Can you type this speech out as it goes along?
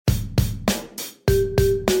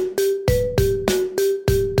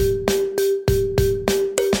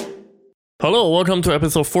Hello, welcome to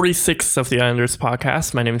episode 46 of the Islanders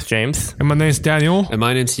podcast. My name is James. And my name is Daniel. And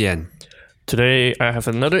my name's Yan. Today, I have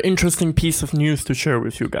another interesting piece of news to share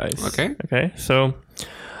with you guys. Okay, so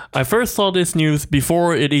I first saw this news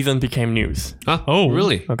before it even became news. Huh? Oh,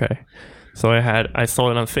 really? Okay. So I saw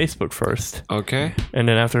it on Facebook first. Okay. And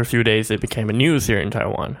then after a few days, it became a news here in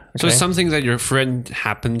Taiwan. Okay? So it's something that your friend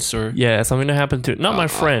happens or... Yeah, something that happened to... Not my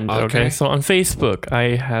friend, okay? So on Facebook,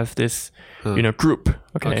 I have this, group.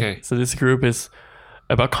 Okay. So this group is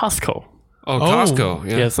about Costco. Oh, Costco.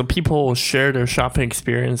 Yeah, so people share their shopping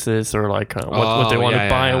experiences or like what they want to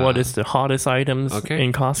buy, what is the hottest items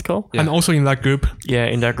in Costco. Yeah. And also in that group. Yeah,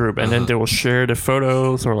 in that group. And then they will share the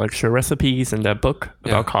photos or like share recipes in that book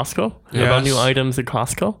about Costco, about new items in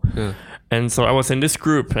Costco. Yeah. And so I was in this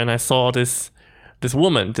group and I saw this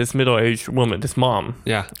woman, this middle-aged woman, this mom.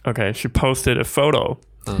 Yeah. Okay, she posted a photo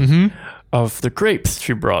of the grapes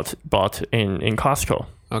she bought in Costco.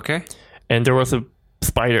 Okay. And there was a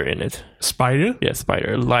spider in it. Spider? Yeah,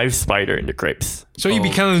 spider. A live spider in the grapes. So it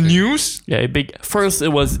became news? Yeah, first it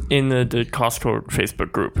was in the Costco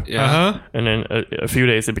Facebook group. Yeah. And then a few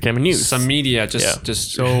days it became news. Some media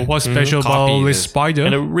just So what's special about this spider?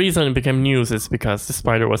 And the reason it became news is because the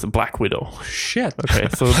spider was a black widow. Shit. Okay,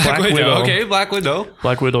 so Black Widow. Okay, Black Widow.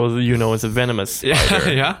 Black widow, is a venomous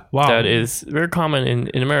spider. Yeah. Wow. That is very common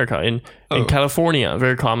in America. In California,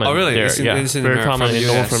 very common. Oh, really? There. It's in very America, common in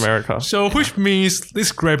US. North America. So which means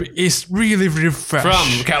this grape is really, really fresh.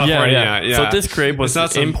 From California, yeah. So this grape was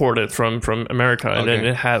It's not imported from America, and then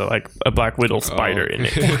it had like a black widow spider in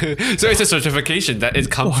it. So it's a certification that it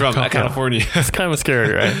comes from California. It's kind of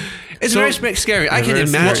scary, right? It's very scary. I can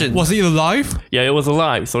imagine. Was it alive? Yeah, it was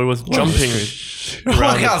alive, so it was jumping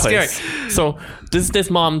around the place. Scary. So this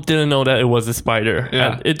mom didn't know that it was a spider.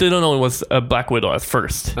 Yeah. And it didn't know it was a black widow at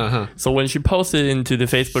first. So when she posted into the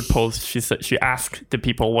Facebook post, she asked the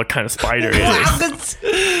people what kind of spider it is.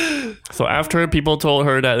 So after people told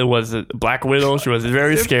her that it was a black widow, she was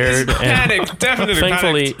very scared. Panicked, definitely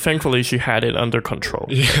panicked. Thankfully, she had it under control.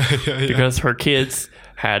 Because her kids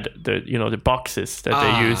had the boxes that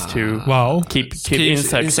they used to keep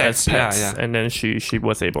insects as pets, and then she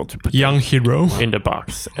was able to put young hero in the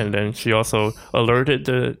box, and then she also alerted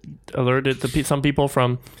some people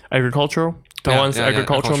from Taiwan's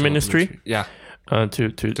agricultural ministry. To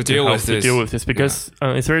deal with this because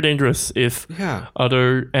it's very dangerous if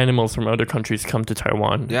other animals from other countries come to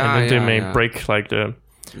Taiwan and then they may break like the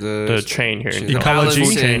chain here in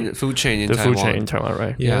the food chain in Taiwan,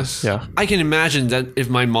 right? Yes. Yeah. I can imagine that if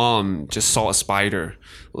my mom just saw a spider,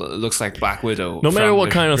 it looks like Black Widow. No matter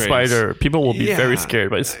what kind of spider, people will be very scared,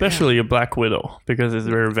 but especially a black widow because it's a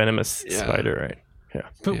very venomous spider, right? Yeah.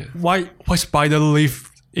 But why spider live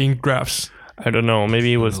in grapes? I don't know.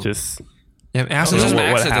 Maybe it was just an accident.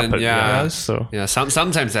 What happened?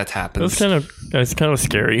 Sometimes that happens. It's kind of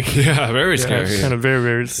scary. Yeah, very scary. It's kind of very,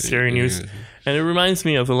 very scary news. And it reminds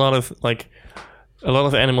me of a lot of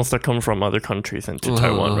animals that come from other countries into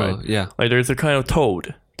Taiwan, right? Yeah. Like there's a kind of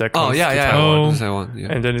toad that comes to Taiwan.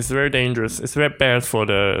 And then it's very dangerous. It's very bad for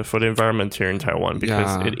the environment here in Taiwan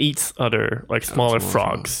because it eats other like smaller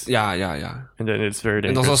frogs. Yeah. And then it's very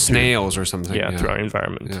dangerous. And also snails or something. To our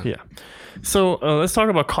environment. Yeah. So let's talk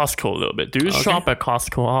about Costco a little bit. Do you shop at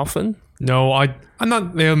Costco often? No, I'm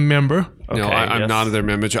not their member. No, I'm not their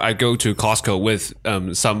member. I go to Costco with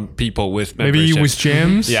some people with membership. Maybe with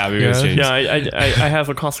James? Yeah, maybe with James. Yeah, I have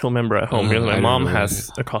a Costco member at home because my mom has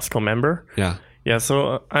a Costco member. Yeah. Yeah,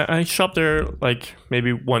 so I shop there like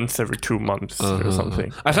maybe once every 2 months or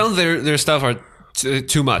something. I found their stuff are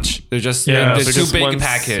too much. They're just too big a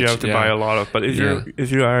package. You have to buy a lot of. But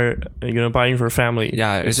if you are buying for a family,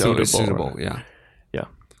 it's suitable. Yeah.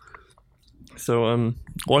 So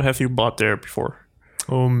what have you bought there before?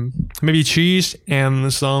 Maybe cheese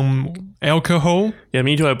and some alcohol. Yeah,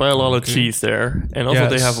 me too. I buy a lot of cheese there, and also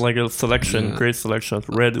they have like a great selection of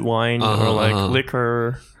red wine or like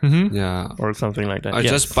liquor, or something like that. I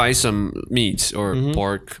just buy some meat or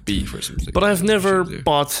pork, beef or something. But I've never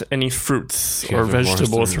bought any fruits or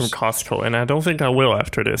vegetables from Costco, and I don't think I will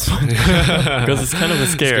after this because it's kind of a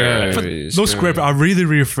scare. Those grapes are really,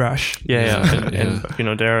 really fresh.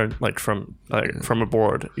 And they're like from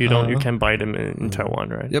abroad. You can buy them in Taiwan,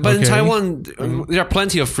 right? Yeah, but in Taiwan there are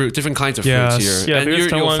plenty of fruit, different kinds of fruits here. Yeah, and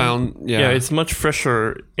Taiwan, found it's much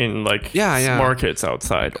fresher in like markets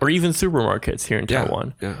outside or even supermarkets here in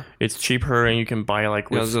Taiwan. Yeah. It's cheaper and you can buy like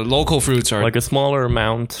with the local fruits are like a smaller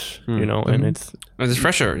amount, and it's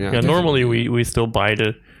fresher. Yeah, normally we still buy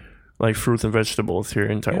the like fruits and vegetables here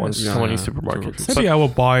in Taiwan's Taiwanese supermarkets. Maybe I will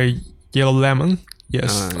buy yellow lemon.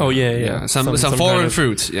 Yes. Some foreign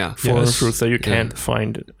fruits. Foreign fruits that you can't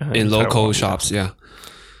find in local shops. Yeah.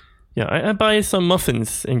 Yeah, I buy some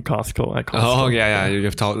muffins in Costco at Costco. Oh yeah,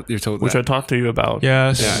 you've told which I talked to you about.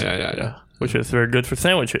 Yes. Yeah. Which is very good for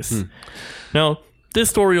sandwiches. Now, this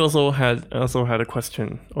story also had a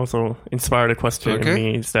question, also inspired a question in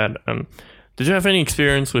me. Is that did you have any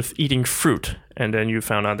experience with eating fruit and then you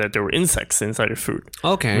found out that there were insects inside the fruit?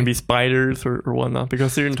 Okay, maybe spiders or whatnot.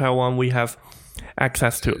 Because here in Taiwan we have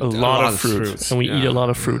access to a lot of fruit, and we eat a lot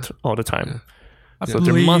of fruit all the time. So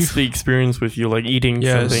there must be experience with you like eating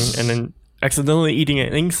something and then accidentally eating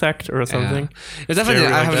an insect or something. Yeah, definitely.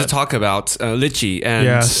 I have to talk about lychee and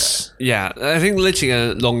I think lychee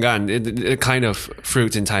and longan, a kind of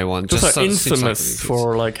fruit in Taiwan. Those are infamous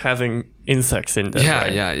for like having insects in them. Yeah.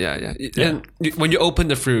 And when you open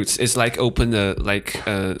the fruits, it's like open a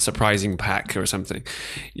surprising pack or something.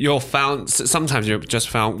 Sometimes you just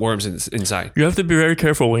found worms inside. You have to be very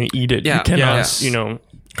careful when you eat it. You cannot, you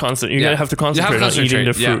have to concentrate on eating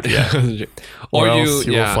the fruit. Or else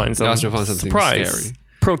you will find some surprise. Scary.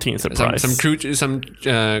 Protein surprise. Some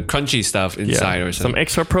crunchy stuff inside or something. Some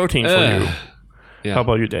extra protein for you. Yeah. How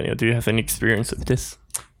about you, Daniel? Do you have any experience with this?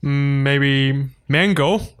 Maybe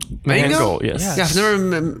mango. Mango, yes. Yeah, I've never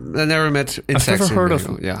met insects. I've never heard of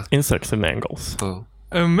insects and mangoes. Oh.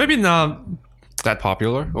 Maybe not that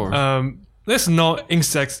popular, or there's no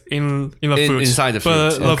insects in the fruit inside the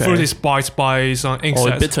fruit. But the fruit is bite by some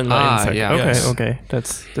insects. Bitten by insects. Yeah. Okay.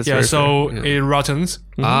 That's very so fair. It rottens.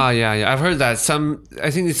 I've heard that. I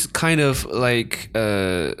think it's kind of like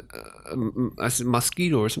a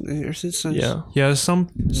mosquito or something. Some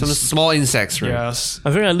small insects, right? Yes.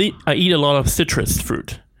 I think I eat a lot of citrus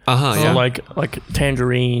fruit. Like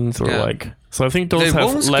tangerines or So I think those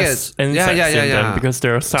have less insects in them because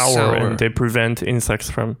they're sour and they prevent insects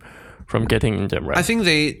from getting in them, right? I think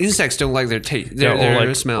the insects don't like their taste,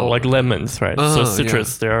 their smell. Or like lemons, right? So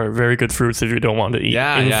citrus, they are very good fruits if you don't want to eat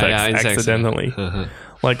insects accidentally.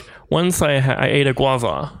 Like once I ate a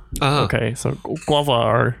guava. Okay, so guava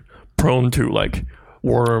are prone to like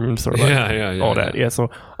worms or all that. Yeah, so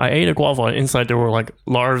I ate a guava and inside there were like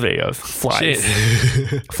larvae of flies.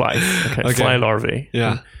 Fly larvae.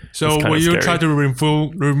 Yeah. So will you try to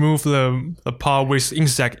remove the part with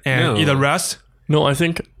insect and eat the rest? No, I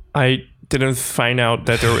think I didn't find out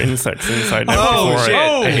that there were insects inside there before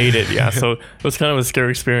I ate it. Yeah, so it was kind of a scary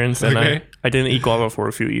experience, and I didn't eat guava for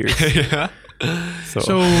a few years.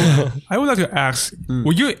 So I would like to ask: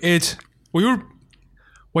 when you're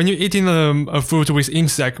eating a fruit with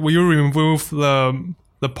insect, will you remove the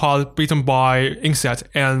part bitten by insect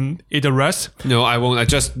and eat the rest? No, I won't. I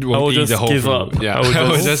won't eat the whole give fruit. Up. Yeah,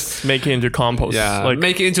 I would just make it into compost. Yeah, like,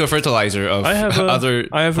 make it into a fertilizer of other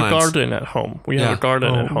I have plants. a garden at home. We have a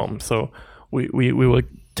garden at home, so we will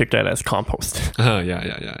take that as compost.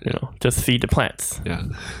 Just feed the plants. Yeah.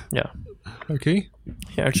 Okay.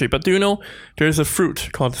 Yeah, actually, but do you know there's a fruit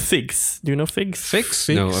called figs? Do you know figs? Figs?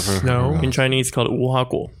 No. In Chinese, called 无花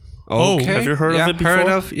果. Okay. Have you heard of it before? Heard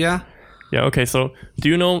of, yeah. Yeah, okay, so do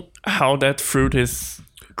you know how that fruit is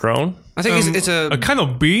grown? I think it's a kind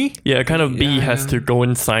of bee. Yeah, a kind of bee has to go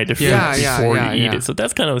inside the fruit before you eat it. So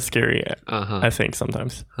that's kind of scary, I think,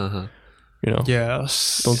 sometimes.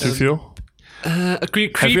 Yes. Don't you feel?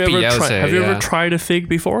 Creepy, have you ever tried a fig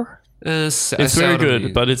before? It's very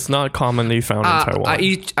good, but it's not commonly found in Taiwan.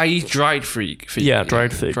 I eat dried figs. Yeah,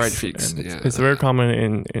 dried figs. It's very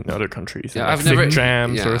common in other countries. Yeah, I've never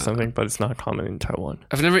jams or something, but it's not common in Taiwan.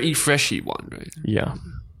 I've never eaten freshy one, right? Yeah.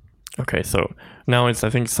 Okay, so now it's, I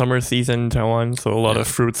think, summer season in Taiwan, so a lot of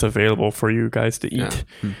fruits available for you guys to eat,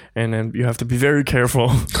 and then you have to be very careful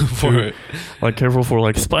for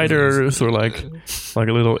like spiders or like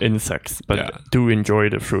little insects. But do enjoy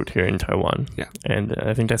the fruit here in Taiwan. Yeah, and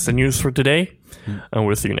I think that's the news for today, and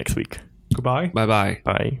we'll see you next week. Goodbye. Bye.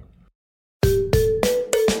 Bye.